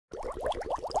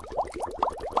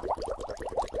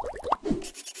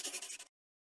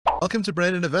Welcome to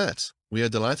Brain and Event. We are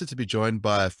delighted to be joined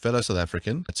by a fellow South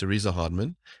African, Theresa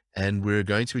Hardman, and we're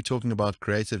going to be talking about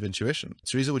creative intuition.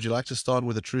 Theresa, would you like to start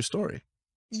with a true story?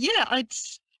 Yeah,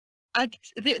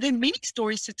 there are many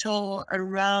stories to tell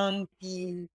around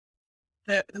the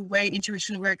way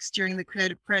intuition works during the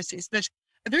creative process, but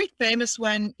a very famous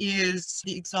one is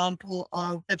the example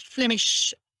of a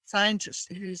Flemish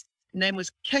scientist whose name was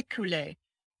Kekulé,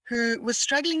 who was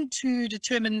struggling to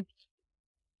determine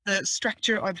the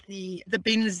structure of the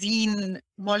benzene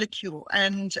molecule.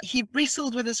 And he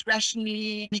wrestled with this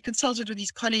rationally. He consulted with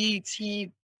his colleagues. He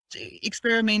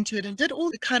experimented and did all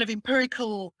the kind of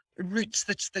empirical routes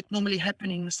that normally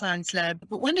happen in the science lab.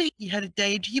 But one day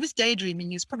he was daydreaming.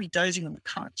 He was probably dozing on the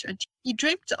couch, and he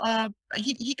dreamt of,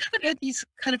 he kind of had these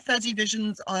kind of fuzzy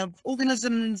visions of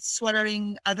organisms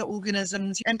swallowing other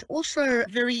organisms, and also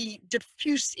very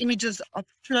diffuse images of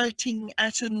floating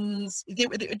atoms. There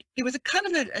was a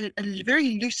kind of a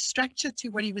very loose structure to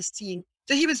what he was seeing.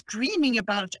 So he was dreaming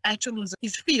about atoms,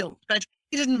 his field, but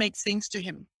it didn't make sense to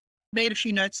him. Made a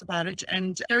few notes about it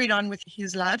and carried on with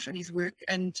his life and his work.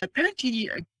 And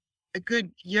apparently a good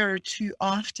year or two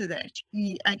after that,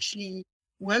 he actually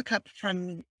woke up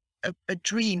from a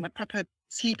dream, a proper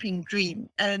sleeping dream.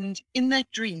 And in that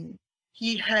dream,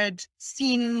 he had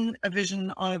seen a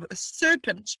vision of a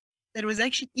serpent that was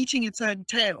actually eating its own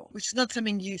tail, which is not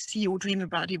something you see or dream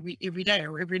about every day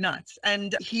or every night.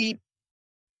 And he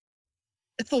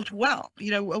thought, wow,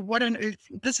 what on earth?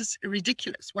 This is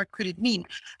ridiculous. What could it mean?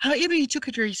 However, he took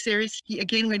it very seriously. He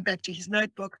again went back to his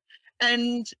notebook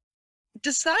and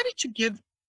decided to give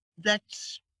that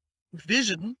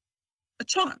vision a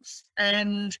chance.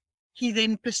 And he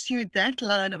then pursued that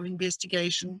line of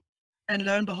investigation. And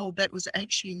lo and behold, that was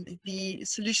actually the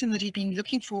solution that he'd been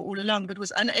looking for all along, but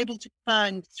was unable to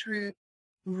find through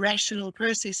rational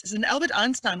processes. And Albert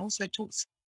Einstein also talks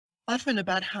often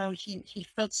about how he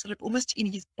felt sort of almost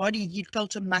in his body, he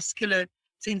felt a muscular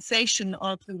sensation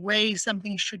of the way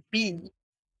something should be,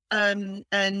 and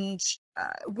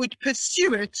would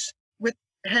pursue it with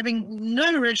having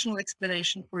no rational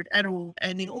explanation for it at all,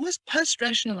 and then almost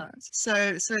post-rationalize.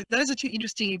 So those are two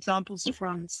interesting examples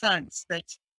from science that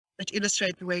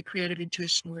illustrate the way creative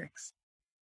intuition works.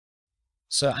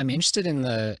 So I'm interested in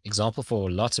the example for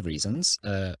lots of reasons.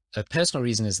 A personal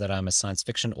reason is that I'm a science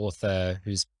fiction author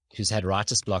who's had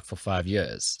writer's block for 5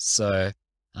 years. So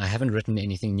I haven't written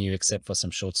anything new except for some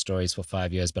short stories for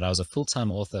 5 years, but I was a full-time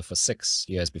author for 6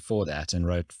 years before that and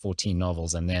wrote 14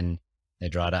 novels, and then they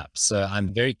dried up. So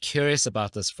I'm very curious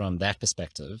about this from that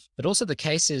perspective, but also the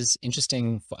case is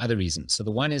interesting for other reasons. So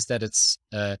the one is that it's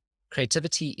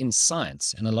creativity in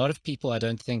science, and a lot of people, I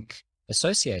don't think,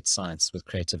 associate science with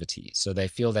creativity. So they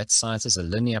feel that science is a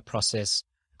linear process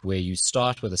where you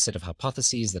start with a set of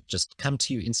hypotheses that just come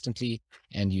to you instantly,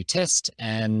 and you test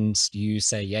and you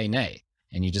say yay, nay,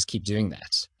 and you just keep doing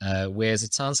that. Whereas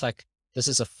it sounds like this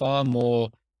is a far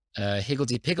more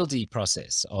higgledy-piggledy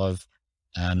process of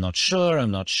I'm not sure,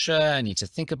 I need to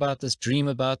think about this, dream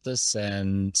about this,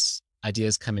 and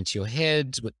ideas come into your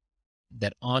head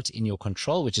that aren't in your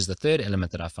control, which is the third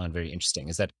element that I find very interesting,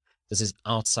 is that this is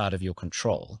outside of your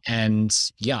control. And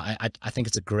yeah, I think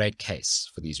it's a great case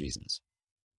for these reasons.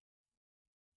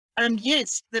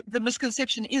 Yes, the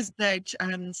misconception is that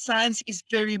science is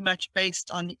very much based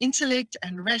on intellect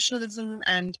and rationalism.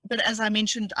 But as I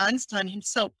mentioned, Einstein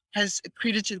himself has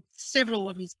credited several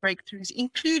of his breakthroughs,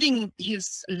 including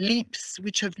his leaps,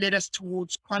 which have led us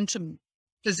towards quantum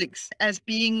physics, as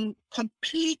being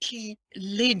completely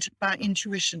led by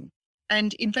intuition.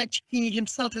 And in fact, he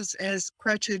himself has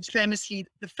quoted famously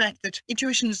the fact that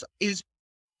intuition is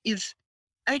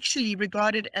actually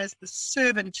regarded as the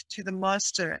servant to the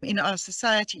master in our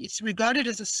society. It's regarded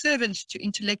as a servant to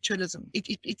intellectualism.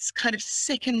 It's kind of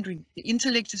secondary. The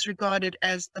intellect is regarded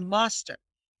as the master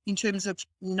in terms of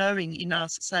knowing in our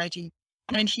society.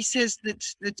 And he says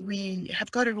that we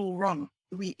have got it all wrong.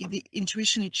 The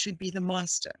intuition, it should be the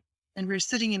master. And we're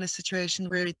sitting in a situation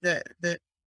where the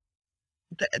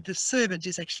servant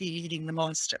is actually leading the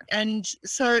master. And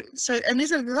so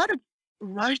there's a lot of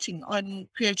writing on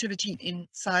creativity in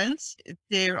science.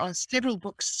 There are several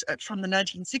books from the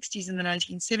 1960s and the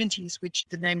 1970s, which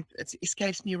the name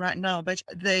escapes me right now, but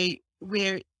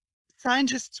where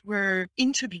scientists were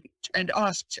interviewed and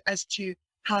asked as to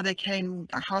how their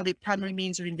primary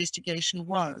means of investigation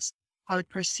was, how it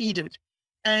proceeded.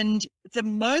 And the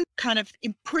most kind of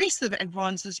impressive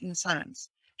advances in science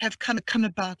have come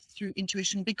about through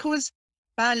intuition, because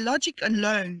by logic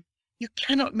alone, you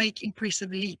cannot make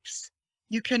impressive leaps.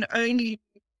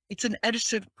 It's an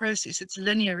additive process. It's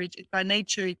linear. By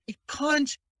nature, it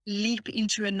can't leap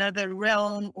into another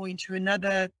realm or into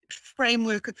another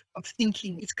framework of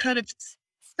thinking. It's kind of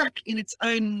stuck in its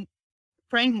own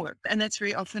framework. And that's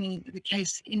very often the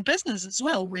case in business as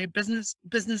well, where business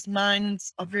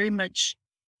minds are very much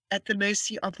at the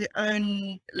mercy of their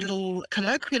own little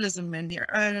colloquialism and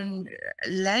their own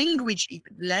language.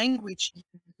 Even language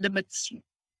limits you.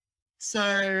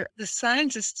 So the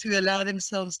scientists who allow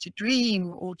themselves to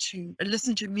dream or to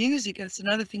listen to music, that's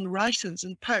another thing. Writers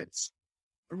and poets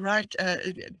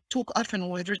talk often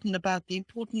or have written about the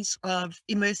importance of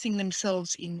immersing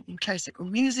themselves in classical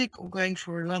music or going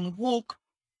for a long walk.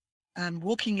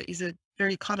 Walking is a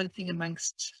very common thing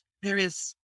amongst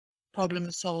various problem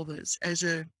solvers as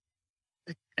a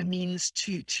means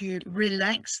to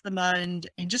relax the mind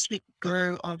and just let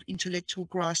go of intellectual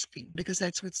grasping, because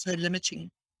that's what's so limiting.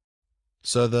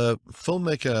 So the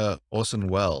filmmaker Orson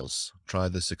Welles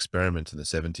tried this experiment in the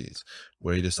 70s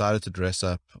where he decided to dress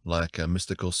up like a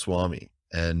mystical swami,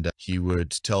 and he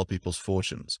would tell people's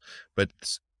fortunes, but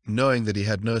knowing that he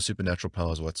had no supernatural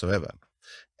powers whatsoever.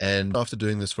 And after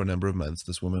doing this for a number of months,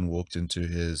 this woman walked into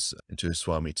his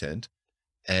swami tent,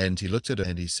 and he looked at her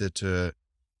and he said to her,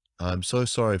 "I'm so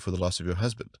sorry for the loss of your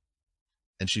husband."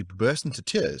 And she burst into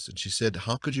tears and she said,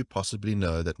 "How could you possibly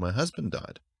know that my husband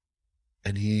died?"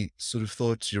 And he sort of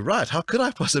thought, "You're right. How could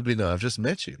I possibly know? I've just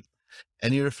met you."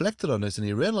 And he reflected on it and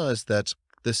he realized that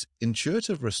this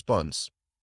intuitive response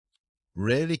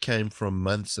really came from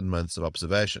months and months of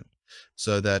observation.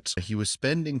 So that he was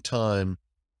spending time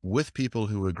with people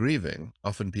who were grieving.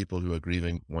 Often people who are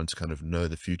grieving want to kind of know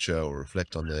the future or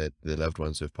reflect on their loved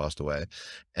ones who have passed away.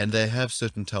 And they have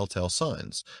certain telltale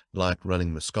signs, like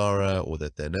running mascara, or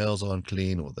that their nails aren't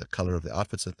clean, or the color of the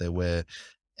outfits that they wear.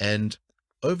 And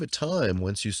over time,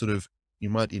 once you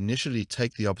might initially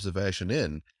take the observation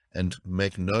in and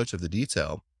make note of the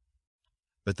detail,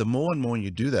 but the more and more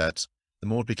you do that, the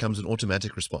more it becomes an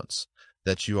automatic response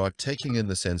that you are taking in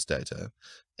the sense data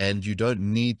and you don't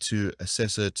need to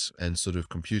assess it and sort of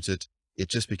compute it. It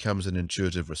just becomes an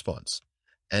intuitive response.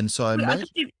 And so I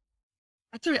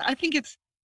think it's,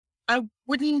 I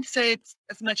wouldn't say it's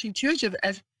as much intuitive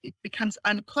as it becomes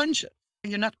unconscious.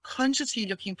 You're not consciously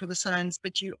looking for the signs,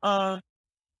 but you are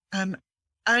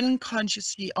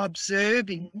unconsciously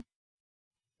observing,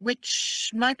 which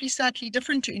might be slightly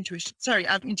different to intuition. Sorry,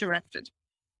 I've interrupted.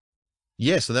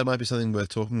 yeah, so that might be something worth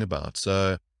talking about.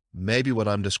 So maybe what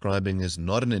I'm describing is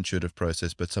not an intuitive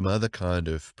process, but some other kind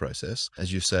of process.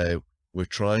 As you say, we're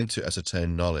trying to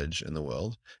ascertain knowledge in the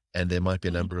world, and there might be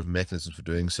a number of mechanisms for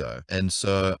doing so. And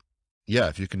so, yeah,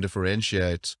 if you can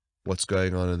differentiate what's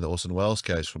going on in the Orson Welles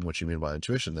case from what you mean by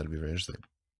intuition, that'd be very interesting.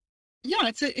 Yeah,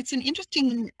 it's an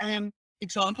interesting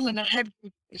example, and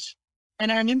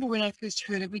I remember when I first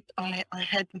heard of it, I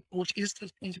had the thought: is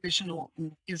this intuition, or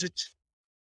is it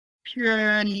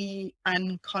purely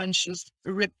unconscious,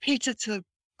 repetitive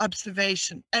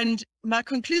observation? And my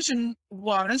conclusion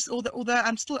was, although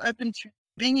I'm still open to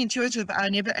being intuitive, I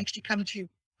never actually come to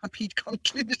complete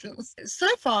conclusions. So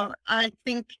far, I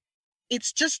think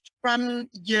it's just from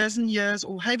years and years,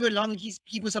 or however long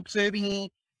he was observing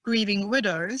grieving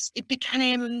widows, it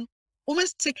became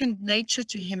almost second nature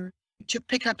to him to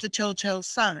pick up the telltale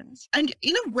signs. And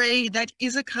in a way, that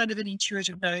is a kind of an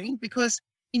intuitive knowing, because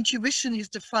intuition is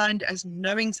defined as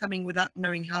knowing something without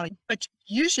knowing how. But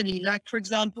usually, like, for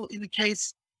example, in the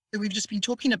case that we've just been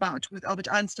talking about with Albert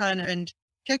Einstein and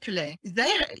Kekule,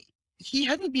 he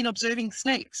hadn't been observing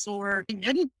snakes, or he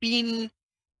hadn't been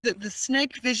the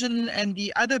snake vision and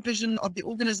the other vision of the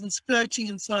organisms floating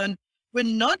and so on were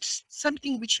not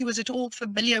something which he was at all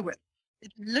familiar with.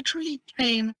 It literally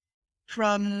came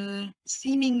from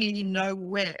seemingly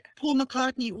nowhere. Paul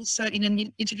McCartney also, in an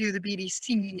interview with the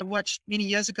BBC I watched many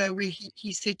years ago, where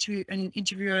he said to an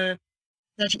interviewer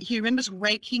that he remembers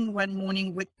waking one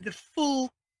morning with the full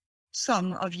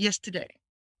song of Yesterday,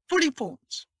 fully formed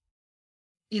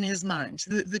in his mind.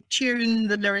 The tune,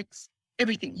 the lyrics,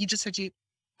 everything. He just had to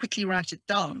quickly write it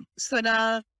down. So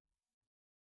now,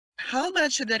 how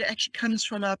much of that actually comes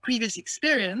from our previous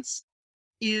experience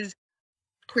is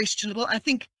questionable. I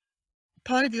think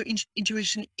part of your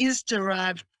intuition is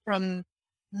derived from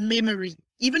memory,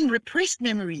 even repressed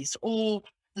memories or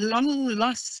long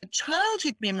lost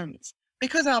childhood memories,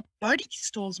 because our body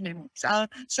stores memories.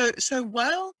 So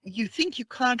while you think you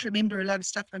can't remember a lot of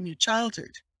stuff from your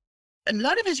childhood, a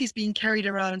lot of it is being carried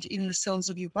around in the cells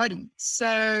of your body.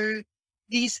 So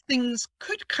these things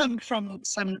could come from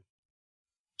some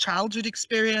childhood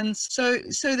experience. So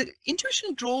the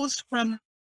intuition draws from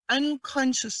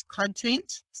unconscious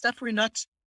content, stuff we're not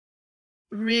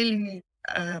really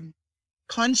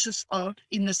conscious of,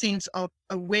 in the sense of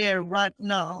aware right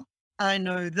now, I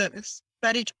know this.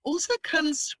 but it also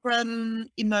comes from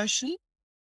emotion.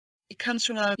 It comes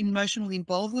from our emotional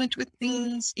involvement with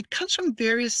things. It comes from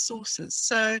various sources.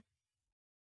 So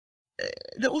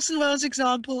the Orson Welles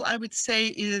example, I would say,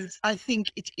 is, I think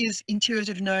it is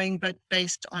intuitive knowing, but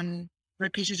based on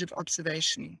repetitive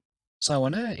observation. So I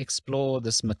want to explore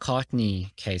this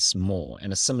McCartney case more,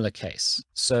 and a similar case.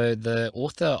 So the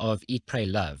author of Eat, Pray,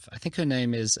 Love, I think her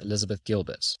name is Elizabeth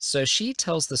Gilbert. So she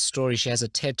tells the story, she has a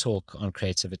TED talk on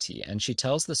creativity, and she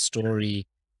tells the story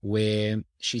where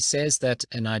she says that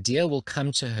an idea will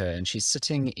come to her, and she's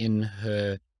sitting in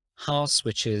her house,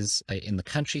 which is in the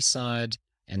countryside,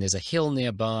 and there's a hill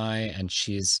nearby, and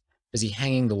she's busy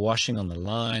hanging the washing on the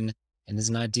line, and there's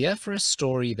an idea for a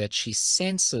story that she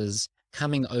senses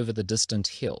coming over the distant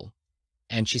hill.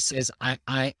 And she says,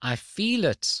 I feel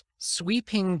it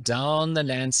sweeping down the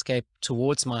landscape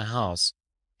towards my house,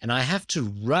 and I have to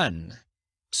run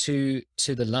to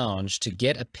the lounge to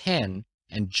get a pen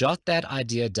and jot that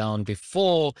idea down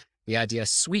before the idea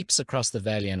sweeps across the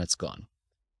valley and it's gone.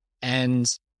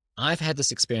 And I've had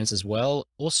this experience as well,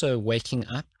 also waking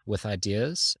up with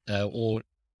ideas or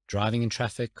driving in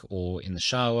traffic or in the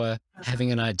shower,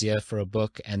 having an idea for a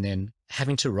book and then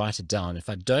having to write it down. If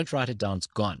I don't write it down, it's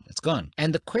gone. It's gone.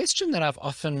 And the question that I've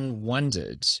often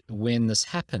wondered when this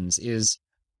happens is,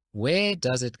 where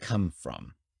does it come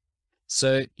from?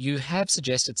 So you have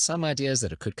suggested some ideas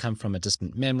that it could come from a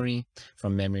distant memory,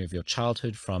 from memory of your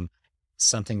childhood, from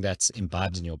something that's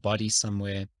imbibed in your body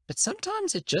somewhere. But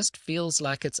sometimes it just feels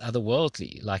like it's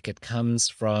otherworldly, like it comes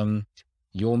from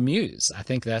your muse. I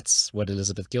think that's what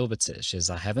Elizabeth Gilbert says. She says,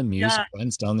 I have a muse who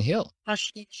runs down the hill.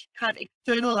 She kind of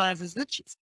externalizes it.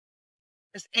 She's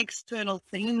this external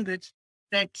thing that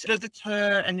visits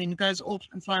her and then goes off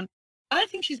and so on. I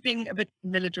think she's being a bit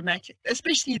melodramatic,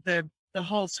 especially the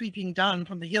whole sweeping down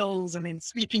from the hills and then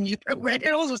sweeping you away.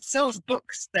 It also sells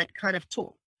books that kind of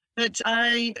talk. But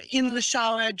in the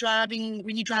shower, driving,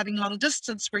 when you're driving long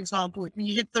distance, for example, when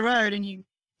you hit the road and you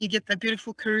get that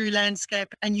beautiful Karoo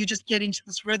landscape and you just get into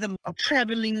this rhythm of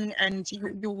traveling and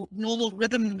your normal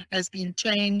rhythm has been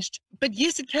changed. But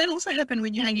yes, it can also happen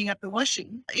when you're hanging up the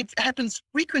washing. It happens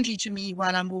frequently to me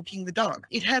while I'm walking the dog.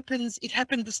 It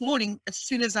happened this morning as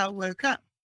soon as I woke up.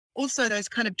 Also those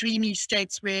kind of dreamy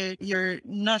states where you're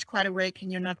not quite awake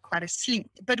and you're not quite asleep.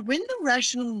 But when the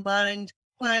rational mind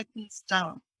quietens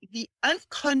down, the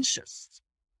unconscious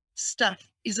stuff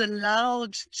is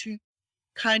allowed to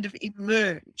kind of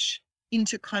emerge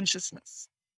into consciousness.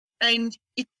 And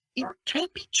it can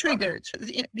be triggered.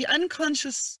 The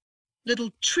unconscious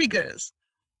little triggers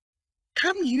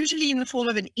come usually in the form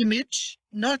of an image,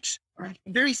 not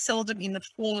very seldom in the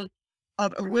form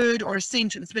of a word or a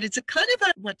sentence, but it's a kind of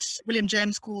what William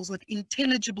James calls an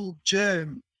intelligible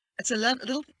germ. It's a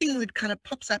little thing that kind of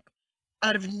pops up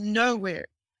out of nowhere.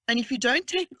 And if you don't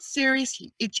take it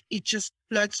seriously, it just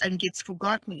floats and gets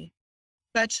forgotten.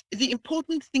 But the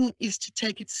important thing is to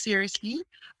take it seriously.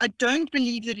 I don't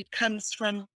believe that it comes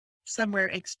from somewhere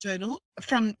external.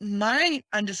 From my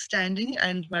understanding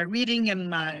and my reading and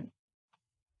my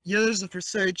years of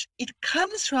research, it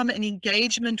comes from an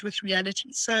engagement with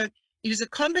reality. So it is a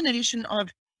combination of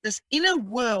this inner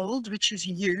world, which is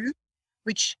you,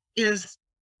 which is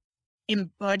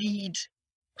embodied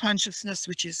consciousness,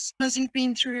 which is as you've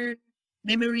been through,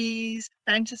 memories,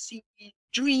 fantasy,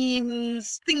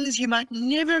 dreams, things you might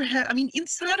never have. I mean,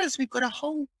 inside us, we've got a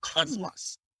whole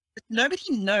cosmos that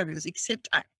nobody knows except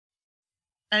us.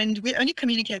 And we only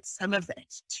communicate some of that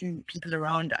to people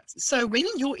around us. So when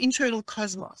your internal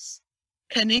cosmos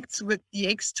connects with the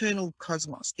external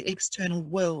cosmos, the external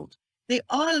world, there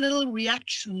are little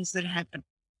reactions that happen.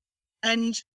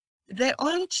 And they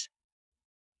aren't,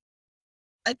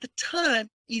 at the time,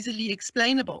 easily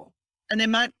explainable. And they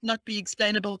might not be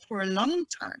explainable for a long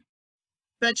time.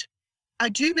 But I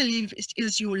do believe it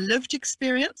is your lived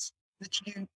experience that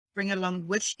you bring along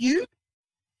with you.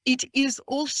 It is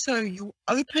also your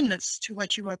openness to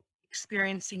what you are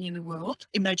experiencing in the world.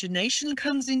 Imagination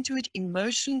comes into it.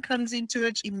 Emotion comes into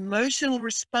it. Emotional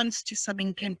response to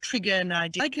something can trigger an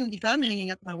idea. If I'm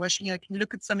hanging up my washing, I can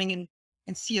look at something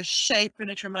and see a shape, and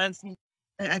it reminds me,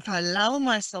 if I allow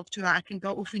myself to, I can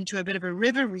go off into a bit of a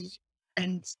reverie,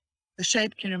 and the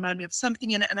shape can remind me of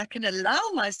something, and I can allow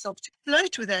myself to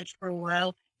float with that for a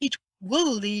while. It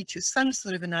will lead to some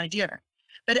sort of an idea.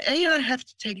 But A, I have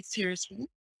to take it seriously.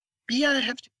 B, I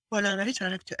have to follow it. I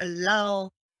have to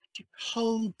allow to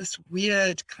hold this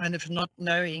weird kind of not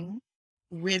knowing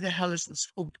where the hell is this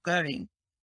thought going.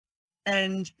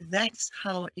 And that's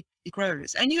how it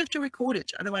grows. And you have to record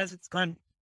it, otherwise it's gone.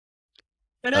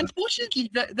 But unfortunately,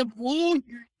 the more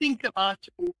you think about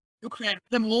your creative,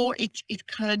 the more it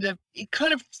kind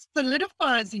of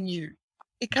solidifies in you.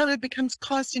 It kind of becomes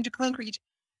cast into concrete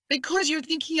because you're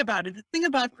thinking about it. The thing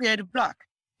about creative block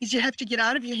is you have to get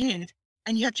out of your head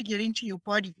and you have to get into your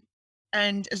body.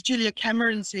 And as Julia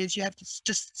Cameron says, you have to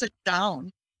just sit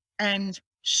down and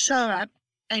show up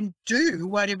and do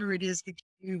whatever it is that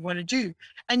you want to do.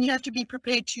 And you have to be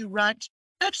prepared to write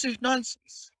absolute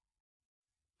nonsense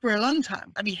for a long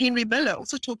time. I mean, Henry Miller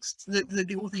also talks,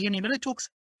 the author Henry Miller talks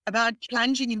about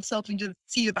plunging himself into the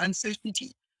sea of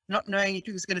uncertainty, not knowing if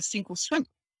he was going to sink or swim.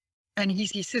 And he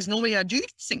says, normally I do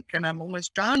sink and I'm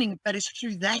almost drowning, but it's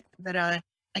through that I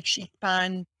actually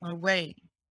find my way.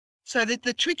 So that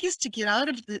the trick is to get out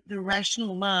of the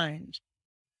rational mind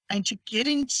and to get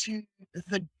into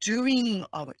the doing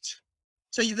of it.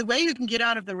 So the way you can get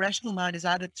out of the rational mind is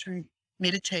either through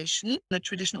meditation in the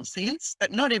traditional sense,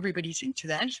 but not everybody's into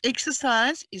that.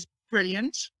 Exercise is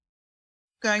brilliant.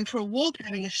 Going for a walk,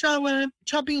 having a shower,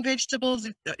 chopping vegetables,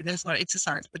 that's not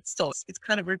exercise, but still, it's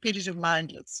kind of repetitive,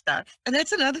 mindless stuff. And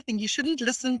that's another thing. You shouldn't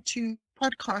listen to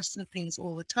podcasts and things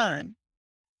all the time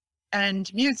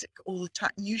and music all the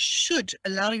time. You should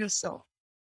allow yourself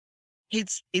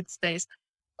headspace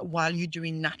while you're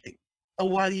doing nothing or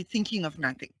while you're thinking of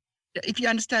nothing. If you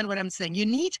understand what I'm saying, you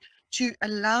need to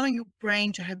allow your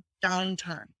brain to have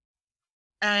downtime.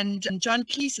 And John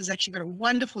Cleese has actually got a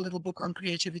wonderful little book on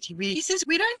creativity where he says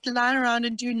we don't lie around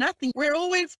and do nothing. We're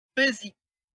always busy.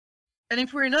 And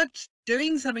if we're not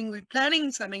doing something, we're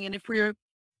planning something. And if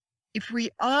we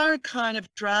are kind of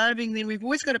driving, then we've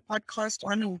always got a podcast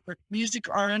on or put music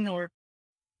on, or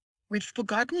we've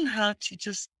forgotten how to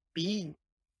just be.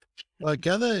 I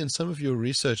gather in some of your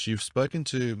research, you've spoken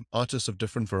to artists of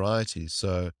different varieties.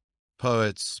 So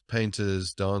poets,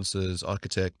 painters, dancers,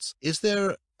 architects. Is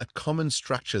there a common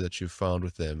structure that you've found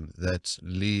with them that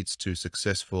leads to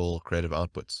successful creative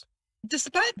outputs?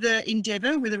 Despite the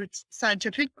endeavor, whether it's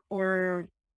scientific or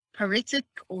poetic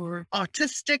or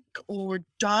artistic or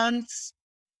dance,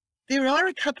 there are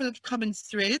a couple of common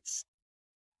threads.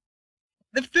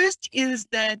 The first is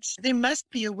that there must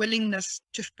be a willingness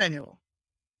to fail.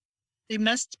 There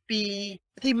must be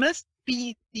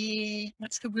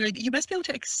what's the word? You must be able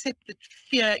to accept that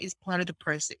fear is part of the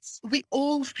process. We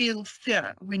all feel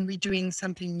fear when we're doing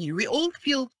something new. We all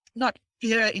feel not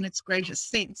fear in its greatest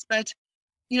sense, but,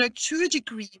 to a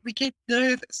degree, we get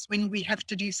nervous when we have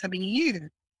to do something new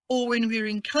or when we're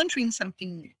encountering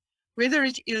something new, whether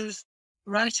it is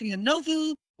writing a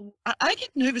novel. I get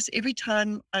nervous every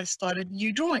time I start a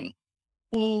new drawing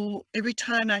or every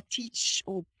time I teach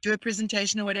or do a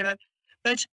presentation or whatever.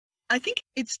 But I think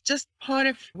it's just part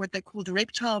of what they call the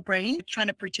reptile brain, trying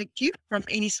to protect you from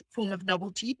any form of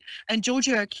novelty. And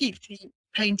Georgia O'Keeffe, the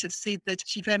painter, said that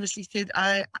she famously said,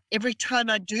 every time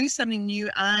I do something new,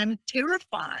 I'm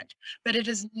terrified, but it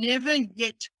has never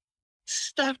yet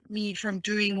stopped me from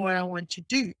doing what I want to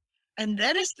do. And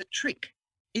that is the trick.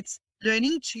 It's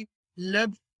learning to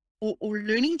live or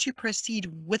learning to proceed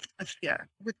with a fear.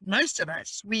 With most of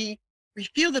us, we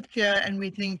feel the fear and we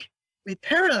think we're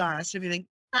paralyzed and we think,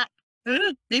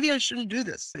 maybe I shouldn't do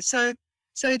this. So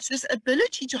it's this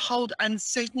ability to hold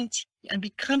uncertainty and be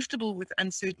comfortable with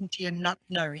uncertainty and not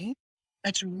knowing.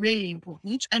 That's really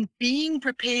important. And being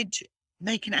prepared to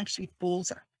make an absolute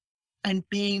balls up and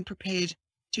being prepared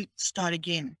to start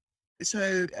again.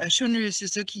 So Shunryu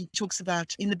Suzuki talks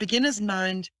about in the beginner's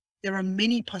mind, there are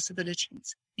many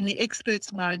possibilities. In the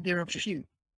expert's mind, there are few.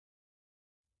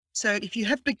 So if you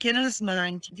have beginner's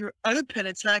mind, you're open.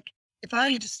 It's like, if I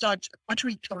need to start a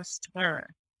pottery class tomorrow,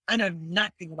 I know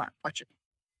nothing about pottery.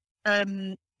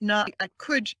 Now, I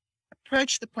could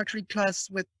approach the pottery class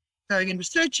with going and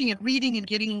researching and reading and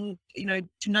getting,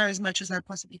 to know as much as I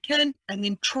possibly can, and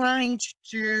then trying to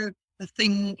do the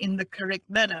thing in the correct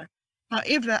manner.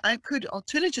 However, I could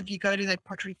alternatively go to that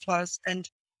pottery class and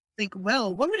think,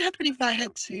 well, what would happen if I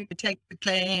had to take the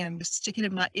clay and stick it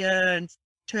in my ear and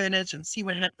turn it and see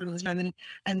what happens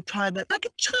and try that like a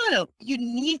child. You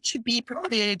need to be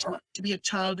prepared to be a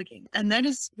child again. And that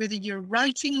is whether you're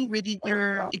writing, whether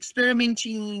you're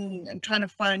experimenting and trying to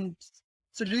find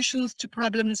solutions to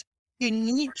problems, you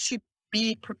need to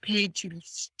be prepared to be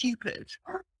stupid.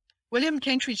 William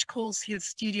Kentridge calls his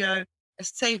studio a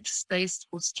safe space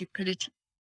for stupidity.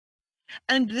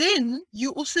 And then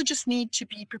you also just need to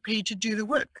be prepared to do the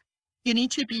work. You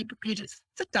need to be prepared to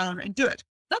sit down and do it.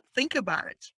 Not think about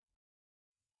it.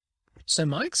 So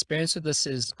my experience with this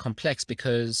is complex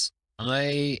because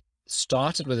I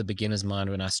started with a beginner's mind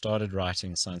when I started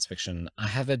writing science fiction. I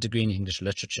have a degree in English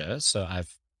literature, so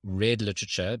I've read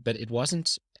literature, but it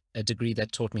wasn't a degree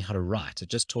that taught me how to write. It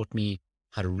just taught me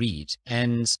how to read.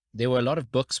 And there were a lot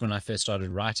of books when I first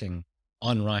started writing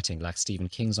on writing, like Stephen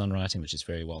King's On Writing, which is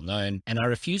very well known. And I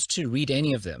refused to read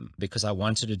any of them because I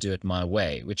wanted to do it my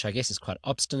way, which I guess is quite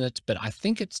obstinate, but I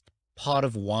think it's part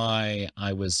of why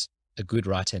I was a good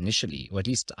writer initially, or at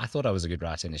least I thought I was a good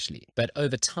writer initially. But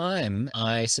over time,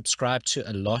 I subscribed to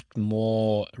a lot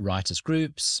more writers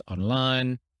groups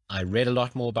online. I read a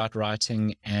lot more about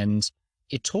writing, and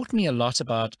it taught me a lot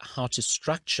about how to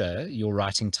structure your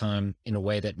writing time in a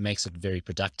way that makes it very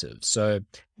productive. So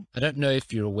I don't know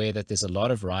if you're aware that there's a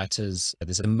lot of writers.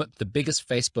 The biggest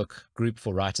Facebook group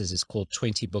for writers is called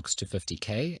 20 Books to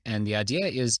 50K. And the idea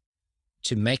is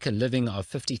to make a living of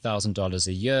 $50,000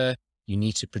 a year, you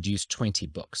need to produce 20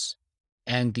 books.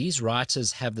 And these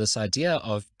writers have this idea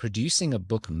of producing a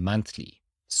book monthly.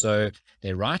 So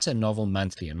they write a novel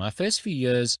monthly. In my first few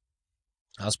years,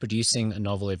 I was producing a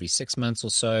novel every 6 months or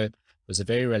so. It was a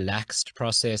very relaxed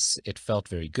process. It felt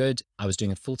very good. I was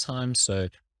doing it full time, so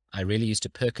I really used to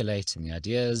percolate in the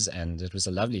ideas, and it was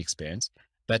a lovely experience.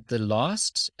 But the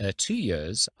last 2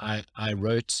 years, I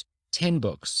wrote 10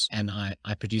 books, and I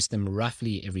produced them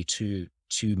roughly every two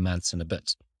months and a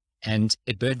bit. And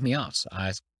it burnt me out.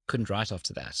 I couldn't write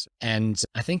after that. And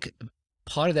I think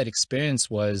part of that experience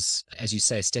was, as you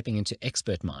say, stepping into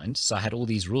expert mind. So I had all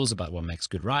these rules about what makes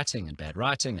good writing and bad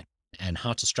writing and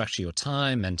how to structure your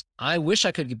time. And I wish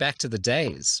I could get back to the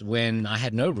days when I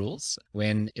had no rules,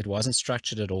 when it wasn't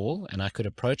structured at all, and I could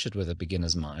approach it with a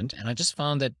beginner's mind. And I just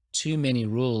found that too many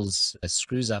rules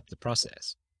screws up the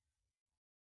process.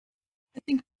 I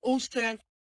think also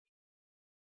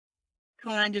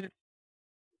kind of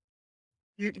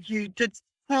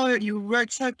you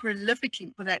wrote so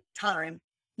prolifically for that time,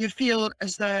 you feel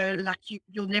as though like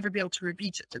you'll never be able to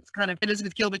repeat it. It's kind of,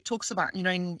 Elizabeth Gilbert talks about,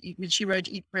 when she wrote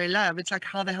Eat, Pray, Love, it's like,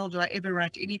 how the hell do I ever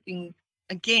write anything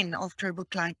again after a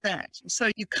book like that? So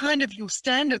you kind of, your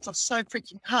standards are so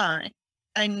freaking high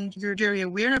and you're very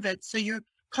aware of it. So you're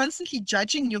constantly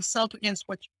judging yourself against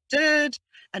what you did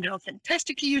and how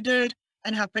fantastically you did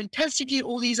and how fantastically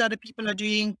all these other people are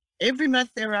doing. Every month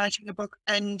they're writing a book.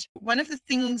 And one of the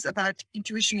things about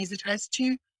intuition is it has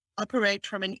to operate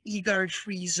from an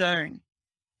ego-free zone.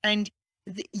 And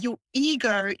your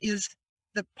ego is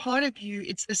the part of you,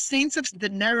 it's the sense of the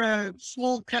narrow,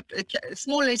 small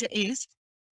letter S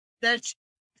that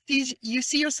sees, you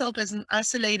see yourself as an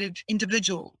isolated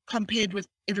individual compared with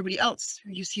everybody else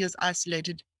who you see as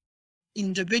isolated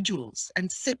individuals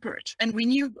and separate. And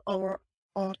when you are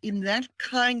in that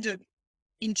kind of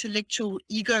intellectual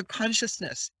ego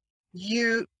consciousness,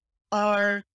 you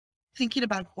are thinking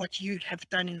about what you have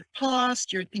done in the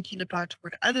past, you're thinking about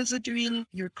what others are doing,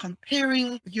 you're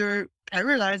comparing, you're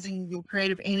paralyzing your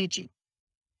creative energy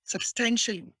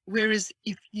substantially. Whereas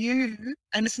if you,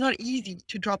 and it's not easy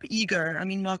to drop ego. I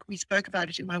mean, Mark, we spoke about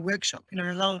it in my workshop,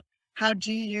 how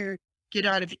do you get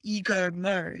out of ego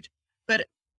mode? But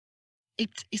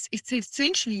it's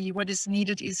essentially what is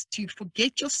needed is to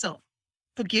forget yourself.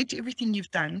 Forget everything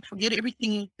you've done. Forget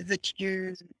everything that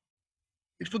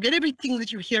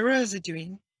your heroes are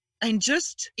doing, and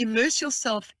just immerse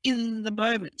yourself in the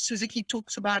moment. Suzuki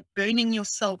talks about burning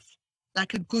yourself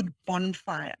like a good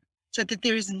bonfire, so that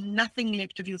there is nothing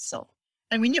left of yourself.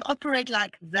 And when you operate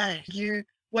like that,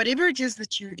 whatever it is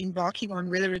that you're embarking on,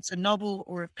 whether it's a novel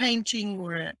or a painting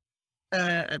or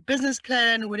a business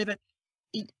plan or whatever,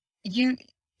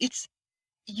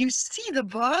 you see the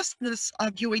vastness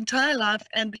of your entire life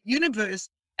and the universe.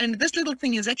 And this little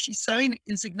thing is actually so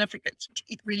insignificant.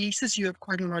 It releases you of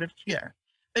quite a lot of fear.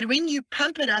 But when you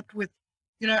pump it up with,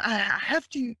 I have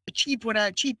to achieve what I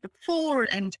achieved before,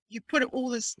 and you put all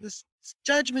this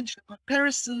judgment,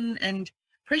 comparison, and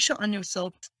pressure on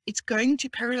yourself, it's going to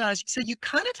paralyze you. So you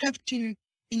kind of have to,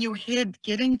 in your head,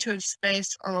 get into a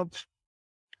space of,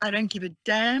 I don't give a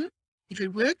damn if it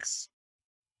works.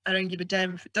 I don't give a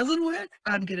damn if it doesn't work.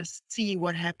 I'm going to see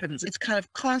what happens. It's kind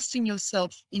of casting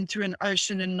yourself into an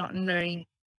ocean and not knowing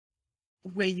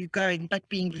where you're going, but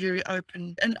being very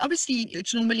open. And obviously,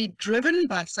 it's normally driven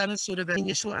by some sort of an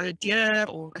initial idea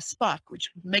or a spark,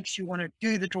 which makes you want to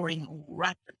do the drawing or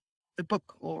write the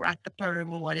book or write the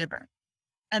poem or whatever.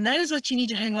 And that is what you need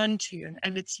to hang on to.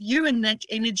 And it's you and that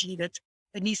energy that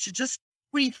needs to just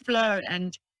free flow,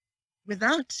 and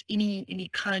without any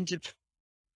kind of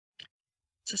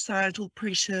societal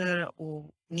pressure or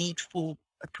need for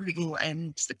approval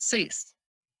and success.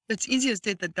 It's easier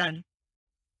said than done.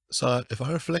 So if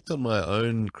I reflect on my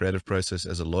own creative process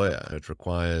as a lawyer, it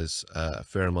requires a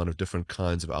fair amount of different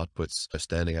kinds of outputs,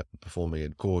 standing up and performing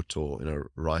in court or,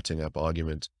 writing up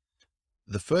argument.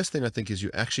 The first thing I think is you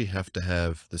actually have to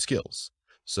have the skills.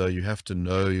 So you have to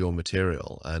know your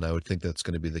material. And I would think that's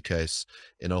going to be the case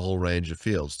in a whole range of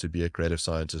fields. To be a creative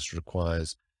scientist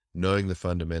requires knowing the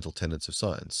fundamental tenets of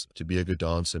science. To be a good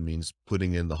dancer means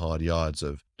putting in the hard yards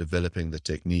of developing the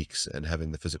techniques and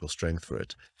having the physical strength for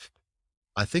it.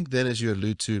 I think then, as you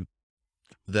allude to,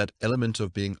 that element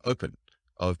of being open,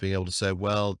 of being able to say,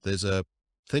 well, there's a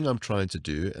thing I'm trying to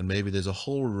do, and maybe there's a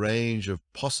whole range of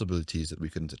possibilities that we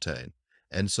can entertain.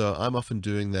 And so I'm often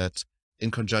doing that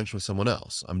in conjunction with someone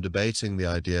else. I'm debating the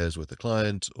ideas with the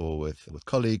client or with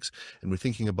colleagues, and we're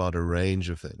thinking about a range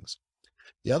of things.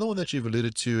 The other one that you've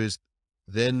alluded to is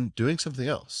then doing something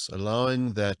else,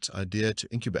 allowing that idea to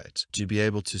incubate, to be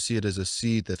able to see it as a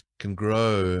seed that can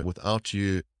grow without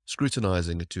you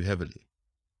scrutinizing it too heavily.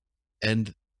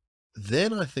 And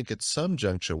then I think at some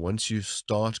juncture, once you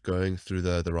start going through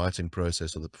the writing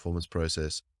process or the performance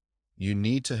process, you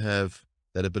need to have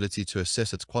that ability to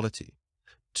assess its quality,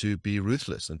 to be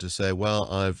ruthless and to say, well,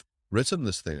 I've written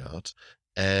this thing out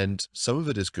and some of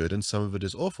it is good and some of it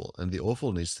is awful, and the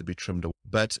awful needs to be trimmed away.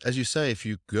 But as you say, if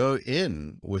you go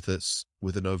in with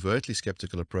an overtly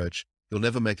skeptical approach, you'll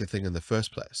never make a thing in the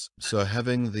first place. So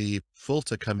having the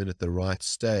filter come in at the right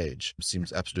stage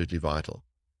seems absolutely vital.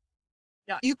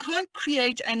 Yeah, you can't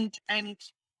create and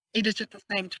edit at the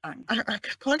same time. I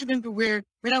can't remember when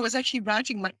I was actually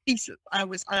writing my thesis,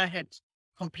 I had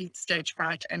complete stage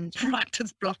fright and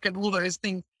writer's block and all those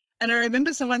things. And I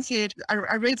remember someone said,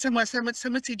 I read someone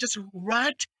said, just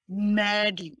write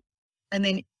madly and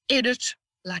then edit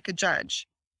like a judge.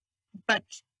 But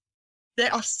they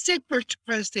are separate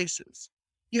processes.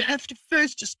 You have to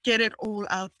first just get it all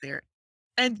out there.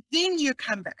 And then you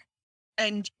come back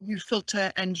and you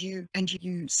filter and you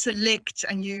select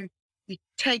and you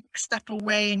take stuff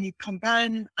away and you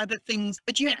combine other things.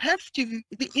 But you have to,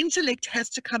 the intellect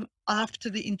has to come after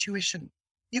the intuition.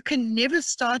 You can never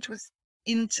start with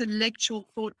intellectual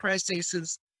thought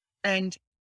processes and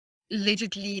let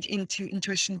it lead into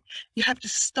intuition. You have to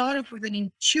start off with an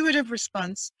intuitive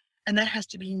response, and that has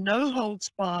to be no holds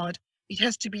barred. It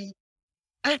has to be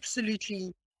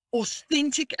absolutely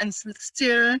authentic and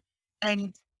sincere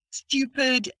and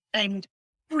stupid and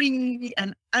free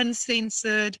and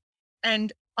uncensored.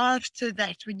 And after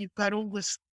that, when you've got all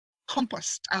this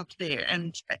compost out there,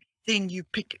 and then you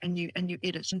pick and you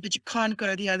edit, but you can't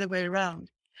go the other way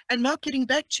around. And Mark, getting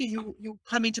back to your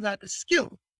comment about the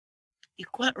skill, you're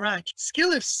quite right.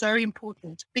 Skill is so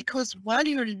important, because while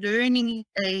you're learning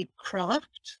a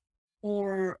craft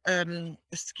or a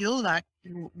skill like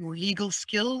your legal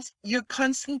skills, you're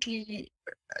constantly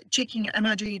checking, am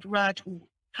I doing it right? Or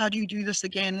how do you do this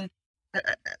again?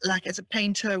 Like as a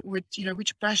painter,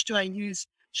 which brush do I use?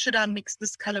 Should I mix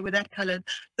this color with that color?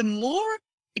 The more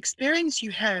experience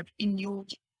you have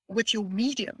with your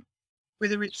medium,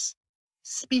 whether it's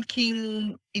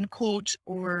speaking in court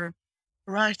or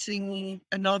writing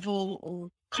a novel or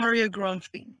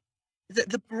choreographing,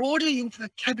 the broader your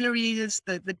vocabulary is,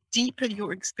 the deeper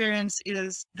your experience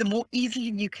is, the more easily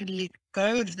you can let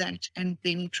go of that and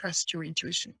then trust your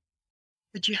intuition.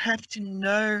 But you have to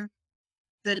know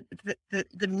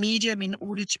the medium in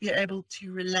order to be able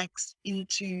to relax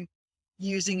into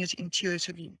using it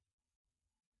intuitively.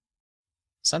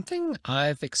 Something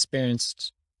I've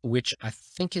experienced, which I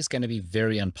think is going to be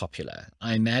very unpopular.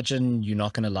 I imagine you're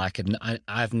not going to like it. And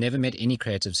I've never met any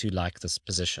creatives who like this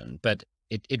position, but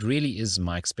it really is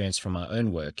my experience from my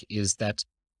own work, is that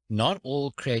not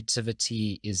all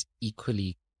creativity is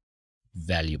equally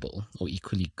valuable or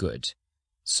equally good.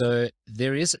 So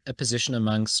there is a position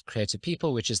amongst creative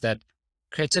people, which is that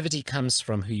creativity comes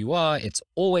from who you are. It's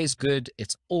always good.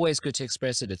 It's always good to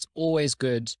express it. It's always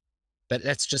good. But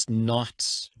that's just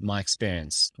not my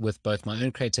experience with both my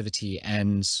own creativity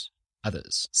and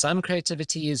others. Some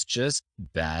creativity is just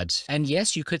bad. And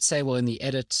yes, you could say, well, in the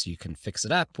edit, you can fix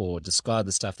it up or discard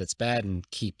the stuff that's bad and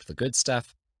keep the good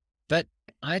stuff. But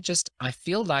I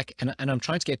feel like, and I'm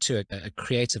trying to get to a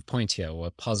creative point here, or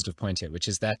a positive point here, which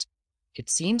is that it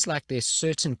seems like there's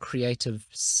certain creative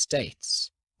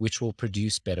states which will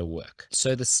produce better work.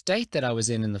 So the state that I was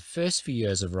in the first few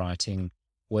years of writing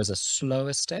was a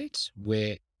slower state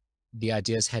where the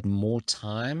ideas had more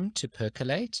time to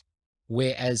percolate.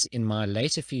 Whereas in my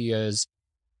later few years,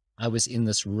 I was in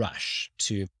this rush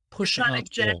to push out.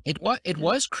 It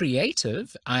was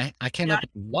creative. I came up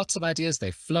with lots of ideas.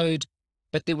 They flowed,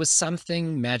 but there was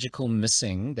something magical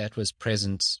missing that was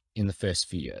present in the first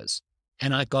few years.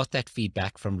 And I got that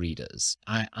feedback from readers.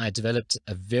 I developed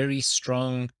a very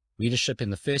strong readership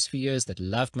in the first few years that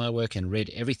loved my work and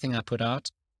read everything I put out.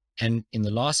 And in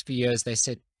the last few years, they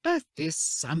said, but there's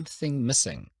something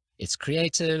missing. It's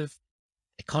creative.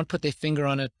 They can't put their finger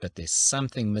on it, but there's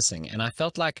something missing. And I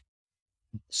felt like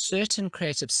certain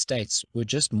creative states were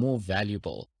just more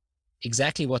valuable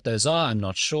Exactly what those are, I'm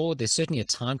not sure. There's certainly a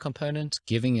time component.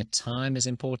 Giving it time is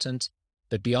important.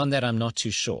 But beyond that, I'm not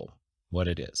too sure what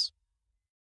it is.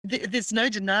 There's no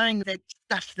denying that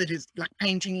stuff that is like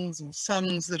paintings or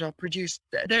songs that are produced,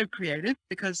 they're creative,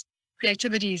 because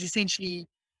creativity is essentially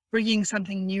bringing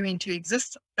something new into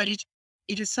existence. But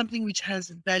it is something which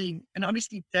has value. And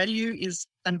obviously value is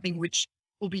something which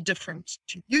will be different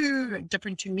to you and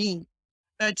different to me.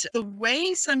 But the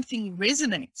way something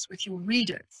resonates with your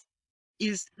readers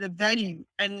is the value.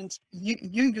 And you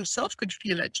yourself could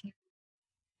feel it.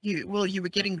 You were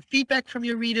getting feedback from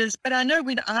your readers, but I know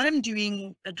when I'm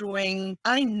doing a drawing,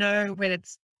 I know when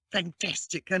it's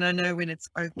fantastic and I know when it's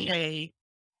okay.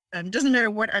 Doesn't matter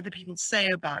what other people say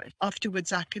about it.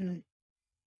 Afterwards, I kind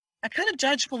of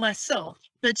judge for myself,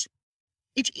 but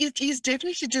it is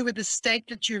definitely to do with the state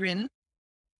that you're in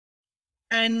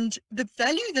and the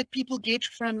value that people get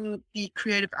from the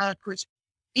creative output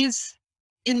is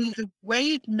in the way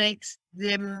it makes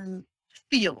them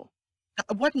feel.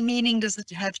 What meaning does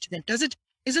it have to them? Is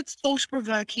it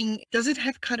thought-provoking? Does it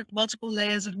have kind of multiple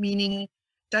layers of meaning?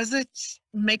 Does it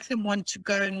make them want to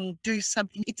go and do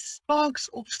something? It sparks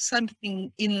off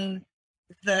something in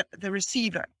the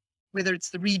receiver, whether it's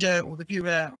the reader or the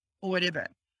viewer or whatever.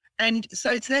 And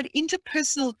so it's that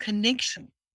interpersonal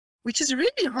connection, which is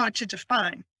really hard to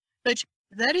define, but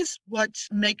that is what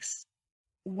makes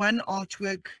one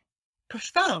artwork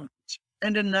profound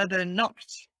and another not.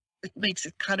 It makes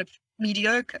it kind of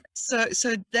mediocre. So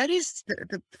that is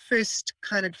the first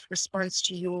kind of response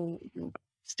to your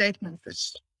statement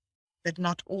that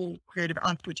not all creative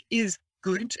output is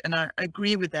good, and I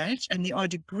agree with that. And there are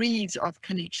degrees of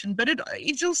connection, but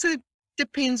it also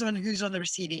depends on who's on the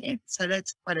receiving end. So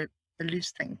that's quite a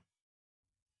loose thing.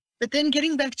 But then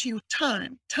getting back to your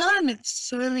time is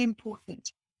so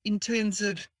important in terms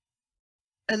of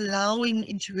allowing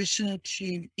intuition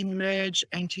to emerge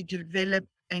and to develop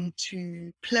and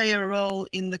to play a role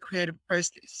in the creative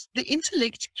process. The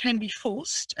intellect can be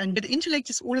forced, but the intellect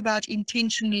is all about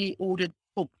intentionally ordered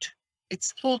thought.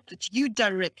 It's thought that you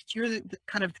direct. You're the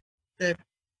kind of the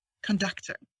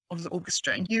conductor of the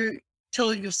orchestra, and you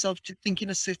tell yourself to think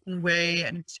in a certain way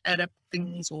and add up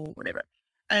things or whatever.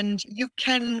 And you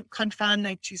can confine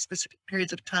that to specific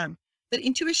periods of time. But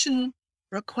intuition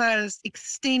requires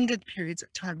extended periods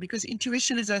of time, because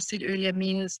intuition, as I said earlier,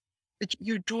 means that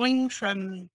you're drawing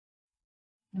from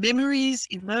memories,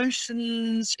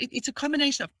 emotions. It's a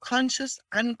combination of conscious,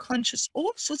 unconscious,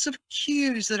 all sorts of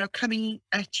cues that are coming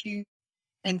at you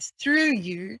and through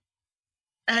you.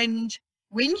 And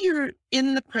when you're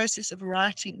in the process of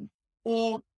writing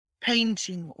or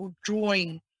painting or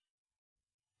drawing,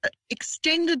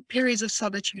 extended periods of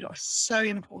solitude are so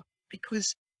important,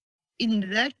 because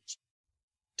in that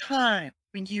time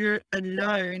when you're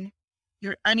alone,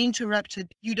 you're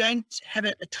uninterrupted. You don't have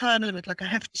a time limit, like I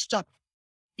have to stop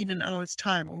in an hour's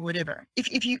time or whatever.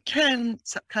 If you can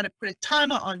kind of put a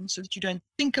timer on so that you don't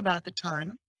think about the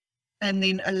time and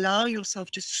then allow yourself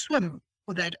to swim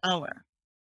for that hour,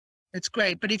 it's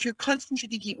great. But if you're constantly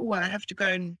thinking, oh, I have to go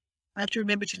and I have to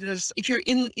remember to do this. If you're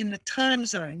in the time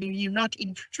zone, you're not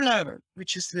in flow,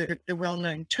 which is the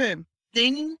well-known term,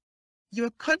 then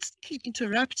you're constantly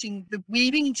interrupting the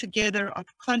weaving together of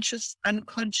conscious,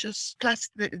 unconscious, plus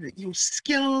your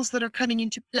skills that are coming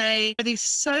into play. There's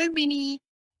so many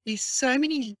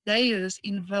layers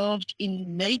involved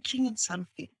in making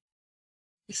something.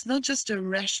 It's not just a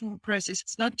rational process.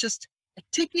 It's not just a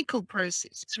technical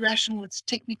process. It's rational, it's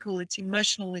technical, it's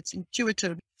emotional, it's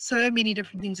intuitive. So many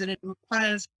different things, and it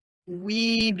requires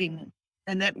weaving,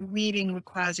 and that weaving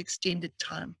requires extended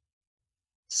time.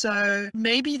 So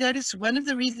maybe that is one of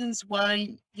the reasons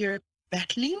why you're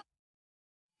battling,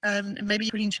 maybe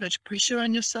putting too much pressure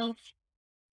on yourself.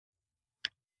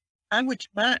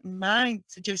 My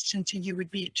suggestion to you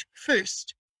would be to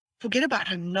first forget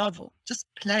about a novel. Just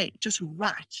play, just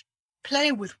write,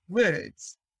 play with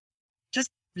words. Just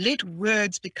let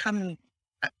words become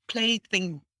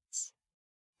playthings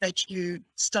that you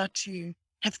start to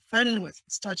have fun with,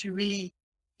 start to really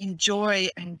enjoy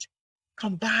and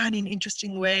combine in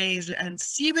interesting ways, and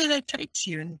see where that takes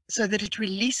you, and so that it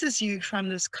releases you from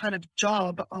this kind of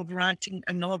job of writing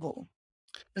a novel.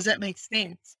 Does that make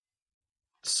sense?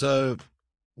 So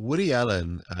Woody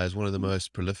Allen is one of the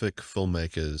most prolific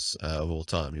filmmakers of all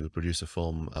time. He would produce a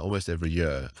film almost every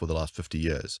year for the last 50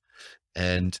 years.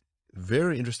 And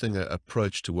very interesting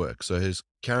approach to work. So his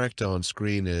character on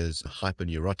screen is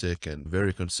hyper-neurotic and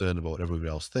very concerned about what everybody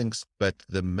else thinks. But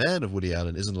the man of Woody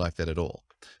Allen isn't like that at all.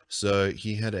 So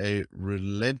he had a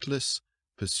relentless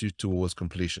pursuit towards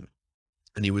completion.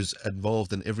 And he was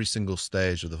involved in every single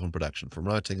stage of the film production, from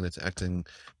writing it to acting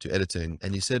to editing.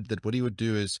 And he said that what he would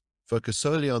do is focus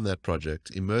solely on that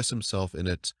project, immerse himself in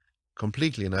it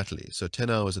completely and utterly. So 10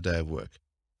 hours a day of work.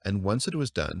 And once it was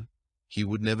done, he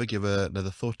would never give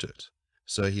another thought to it.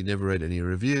 So he never read any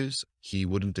reviews. He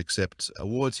wouldn't accept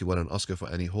awards. He won an Oscar for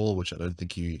Annie Hall, which I don't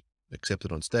think he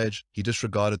accepted on stage. He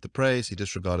disregarded the praise. He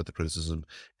disregarded the criticism.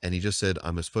 And he just said,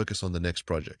 I must focus on the next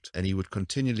project. And he would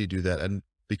continually do that. And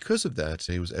because of that,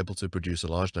 he was able to produce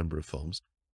a large number of films.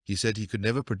 He said he could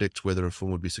never predict whether a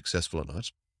film would be successful or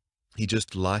not. He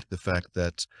just liked the fact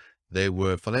that they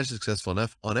were financially successful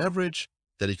enough on average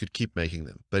that he could keep making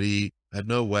them. But he had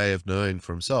no way of knowing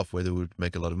for himself whether it would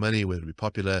make a lot of money, whether it would be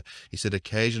popular. He said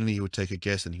occasionally he would take a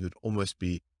guess and he would almost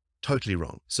be totally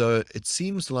wrong. So it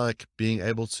seems like being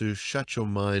able to shut your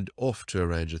mind off to a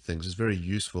range of things is very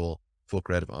useful for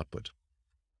creative output.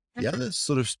 The other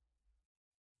sort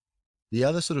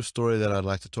of story that I'd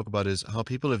like to talk about is how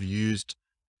people have used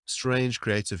strange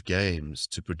creative games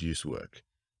to produce work.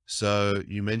 So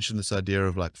you mentioned this idea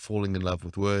of like falling in love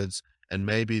with words, and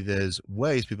maybe there's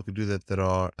ways people can do that that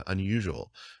are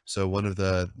unusual. So one of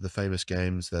the famous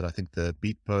games that I think the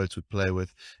beat poets would play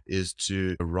with is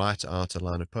to write out a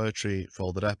line of poetry,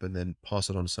 fold it up, and then pass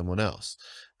it on to someone else.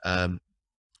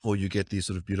 Or you get these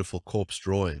sort of beautiful corpse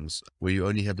drawings where you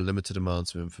only have limited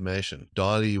amounts of information.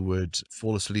 Dali would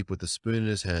fall asleep with a spoon in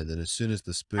his hand, and as soon as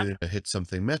the spoon hit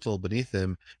something metal beneath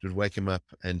him, it would wake him up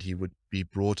and he would be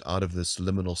brought out of this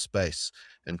liminal space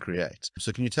and create.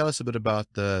 So can you tell us a bit about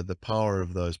the power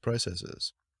of those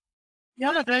processes?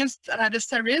 Yeah, those the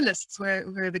surrealists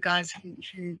were the guys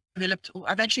who developed.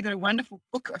 I've actually got a wonderful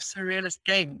book of surrealist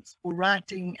games for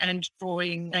writing and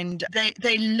drawing, and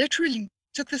they literally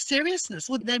took the seriousness.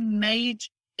 Well, they made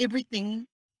everything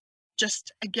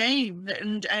just a game,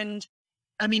 and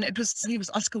I mean, it was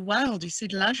Oscar Wilde who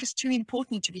said life is too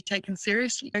important to be taken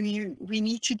seriously. And we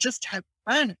need to just have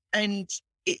fun, and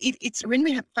it's when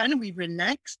we have fun we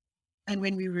relax, and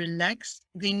when we relax,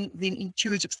 then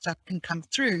intuitive stuff can come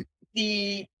through.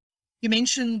 You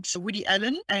mentioned Woody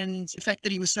Allen and the fact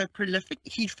that he was so prolific.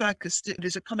 He focused.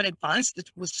 There's a common advice that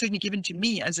was certainly given to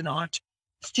me as an art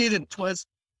student was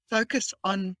focus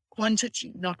on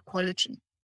quantity, not quality.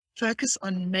 Focus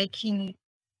on making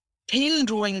 10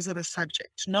 drawings of a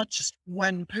subject, not just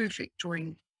one perfect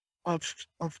drawing of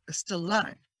a still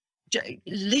life.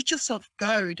 Let yourself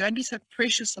go. Don't be so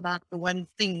precious about the one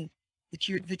thing that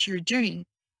you're doing.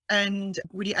 And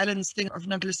Woody Allen's thing of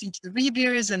not listening to the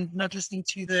reviews and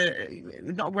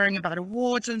not worrying about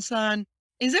awards and so on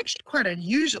is actually quite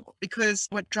unusual, because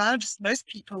what drives most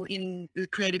people in the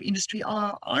creative industry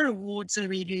are awards and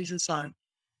reviews and so on.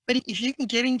 But if you can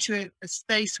get into a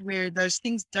space where those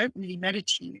things don't really matter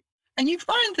to you, and you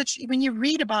find that when you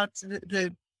read about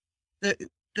the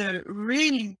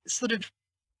really sort of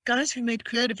guys who made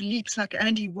creative leaps like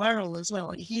Andy Warhol as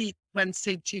well, he once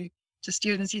said to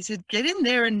students, he said, get in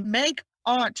there and make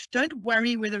art. Don't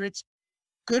worry whether it's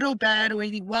good or bad or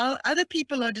anything. While other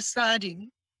people are deciding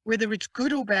whether it's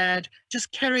good or bad,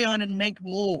 just carry on and make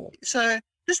more. So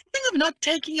this thing of not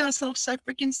taking ourselves so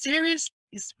freaking serious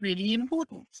is really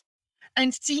important.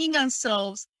 And seeing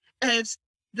ourselves as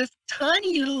this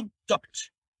tiny little dot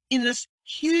in this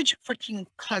huge freaking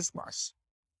cosmos.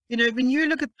 You know, when you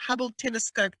look at Hubble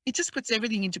telescope, it just puts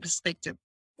everything into perspective.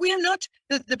 We are not,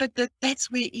 but that's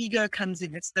where ego comes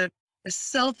in. It's the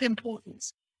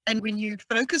self-importance. And when you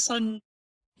focus on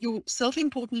your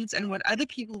self-importance and what other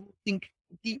people think,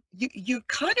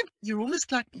 you're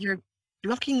almost like you're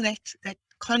blocking that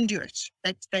conduit,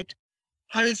 that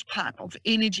hose pipe of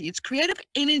energy. It's creative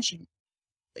energy.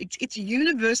 It's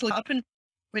universal. Often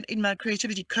in my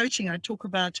creativity coaching, I talk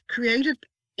about creative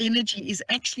energy is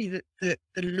actually the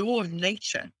law of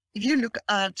nature. If you look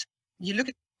at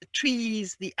the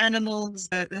trees, the animals,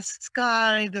 the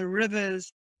sky, the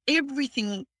rivers,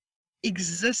 everything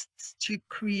exists to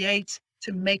create,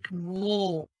 to make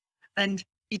more. And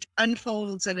it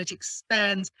unfolds and it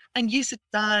expands. And yes, it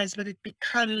dies, but it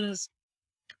becomes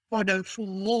fodder for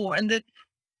more. And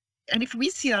if we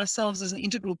see ourselves as an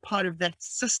integral part of that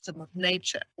system of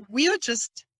nature, we are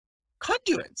just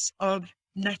conduits of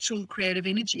natural creative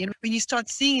energy. And when you start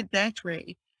seeing it that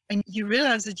way, and you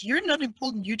realize that you're not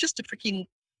important, you're just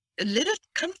let it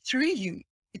come through you.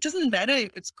 It doesn't matter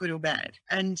if it's good or bad.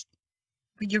 And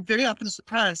you're very often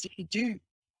surprised if you do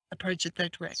approach it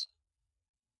that way.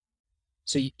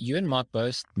 So you and Mark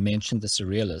both mentioned the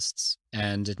surrealists,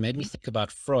 and it made me think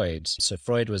about Freud. So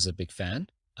Freud was a big fan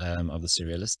of the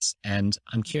surrealists, and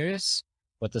I'm curious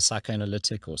what the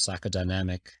psychoanalytic or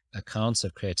psychodynamic accounts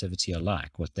of creativity are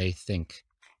like, what they think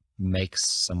makes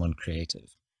someone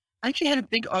creative. I actually had a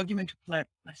big argument with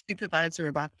my supervisor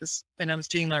about this when I was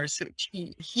doing my research.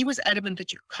 He was adamant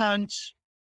that you can't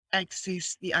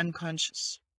access the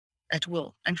unconscious at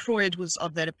will. And Freud was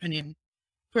of that opinion.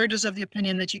 Freud was of the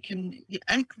opinion that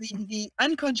the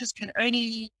unconscious can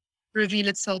only reveal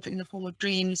itself in the form of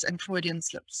dreams and Freudian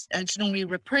slips. And it's normally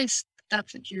repressed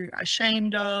stuff that you're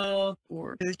ashamed of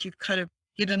or that you've kind of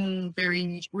hidden,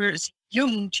 buried. Whereas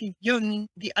to Jung,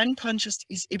 the unconscious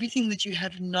is everything that you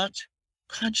have not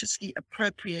consciously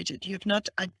appropriated. You have not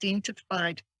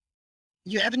identified.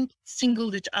 You haven't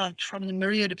singled it out from the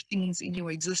myriad of things in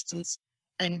your existence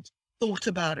and thought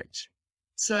about it.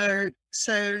 So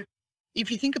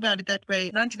if you think about it that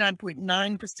way,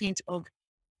 99.9% of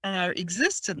our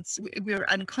existence we're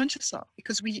unconscious of,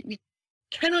 because we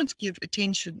cannot give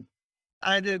attention,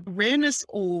 either awareness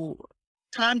or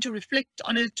time to reflect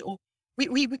on it, or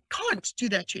we can't do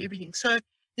that to everything. So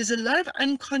there's a lot of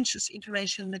unconscious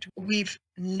information that we've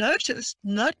noticed,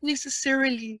 not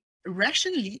necessarily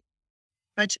rationally,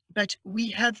 but we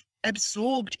have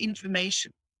absorbed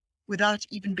information without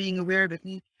even being aware of it.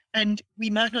 And we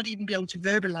might not even be able to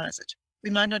verbalize it. We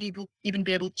might not even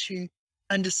be able to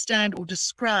understand or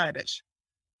describe it.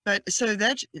 But so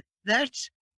that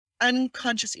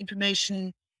unconscious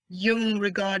information, Jung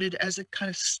regarded as a kind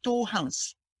of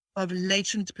storehouse of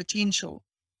latent potential,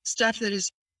 stuff that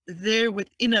is there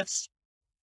within us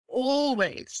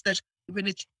always, that when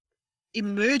it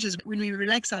emerges, when we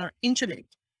relax our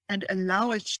intellect and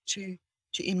allow it to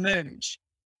emerge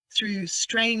through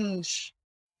strange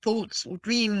thoughts or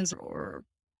dreams or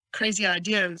crazy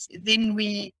ideas, then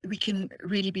we can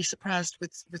really be surprised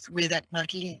with where that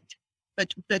might lead.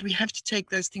 But we have to take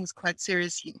those things quite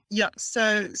seriously. Yeah.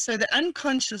 So the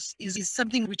unconscious is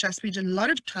something which I spent a lot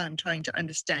of time trying to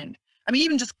understand. I mean,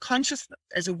 even just consciousness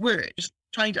as a word, just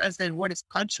trying to understand what is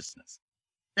consciousness.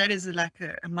 That is like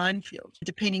a minefield,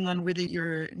 depending on whether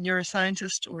you're a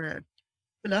neuroscientist or a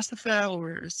philosopher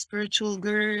or a spiritual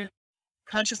guru.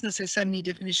 Consciousness has so many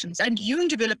definitions. And Jung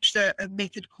developed a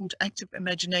method called active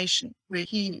imagination, where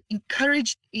he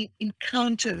encouraged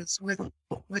encounters with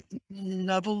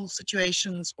novel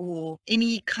situations or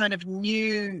any kind of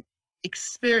new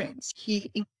experience.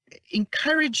 He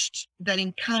encouraged that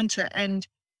encounter, and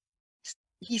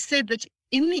he said that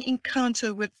in the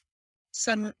encounter with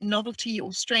some novelty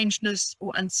or strangeness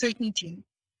or uncertainty,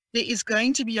 there is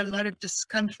going to be a lot of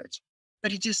discomfort,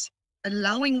 but it is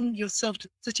allowing yourself to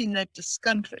sit in that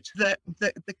discomfort, the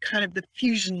kind of the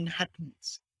fusion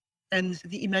happens and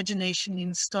the imagination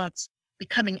then starts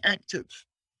becoming active.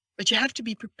 But you have to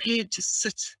be prepared to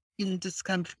sit in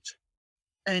discomfort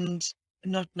and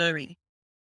not knowing.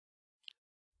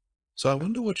 So I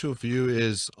wonder what your view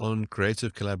is on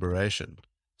creative collaboration.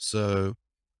 So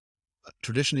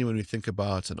traditionally, when we think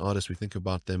about an artist, we think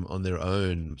about them on their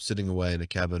own, sitting away in a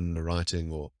cabin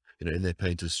writing, or in their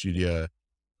painter's studio.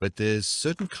 But there's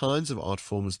certain kinds of art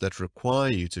forms that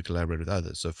require you to collaborate with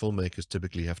others. So filmmakers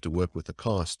typically have to work with a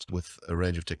cast, with a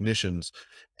range of technicians,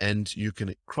 and you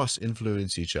can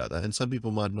cross-influence each other. And some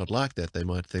people might not like that. They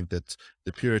might think that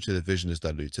the purity of the vision is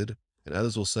diluted. And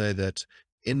others will say that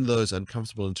in those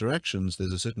uncomfortable interactions,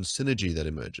 there's a certain synergy that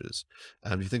emerges.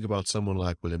 If you think about someone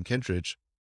like William Kentridge,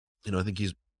 I think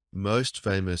he's most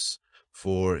famous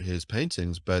for his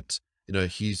paintings, but,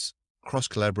 he's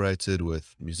cross-collaborated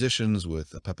with musicians,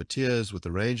 with puppeteers, with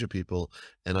a range of people.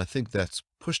 And I think that's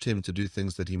pushed him to do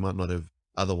things that he might not have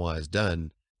otherwise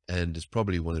done. And is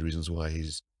probably one of the reasons why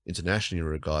he's internationally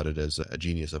regarded as a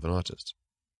genius of an artist.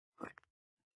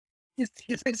 Yes.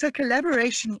 So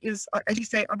collaboration is, as you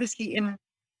say, obviously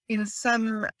in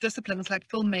some disciplines like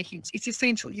filmmaking, it's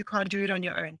essential. You can't do it on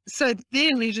your own. So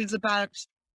then it is about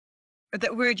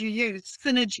that word you use,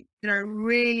 synergy,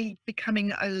 really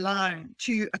becoming aligned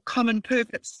to a common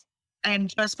purpose.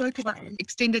 And I spoke about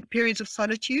extended periods of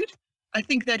solitude. I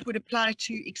think that would apply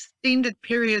to extended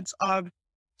periods of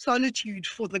solitude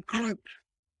for the group.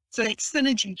 So that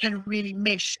synergy can really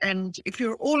mesh. And if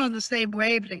you're all on the same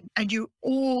wavelength and you're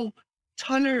all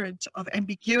tolerant of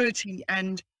ambiguity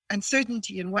and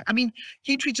uncertainty and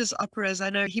Kentridge's operas, I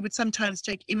know he would sometimes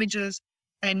take images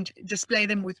and display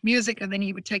them with music, and then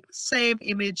he would take the same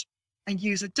image and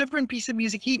use a different piece of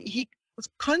music. He was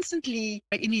constantly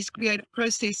in his creative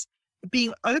process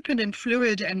being open and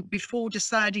fluid, and before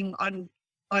deciding on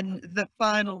the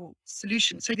final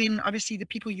solution. So then obviously the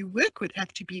people you work with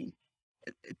have to be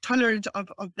tolerant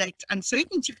of that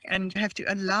uncertainty and have to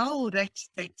allow that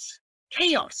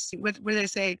chaos. Where they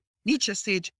say, Nietzsche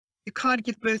said, you can't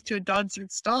give birth to a dancing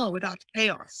star without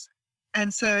chaos.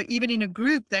 And so even in a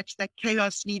group, that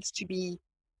chaos needs to be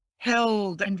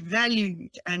held and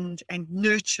valued and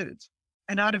nurtured.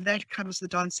 And out of that comes the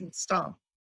dancing star.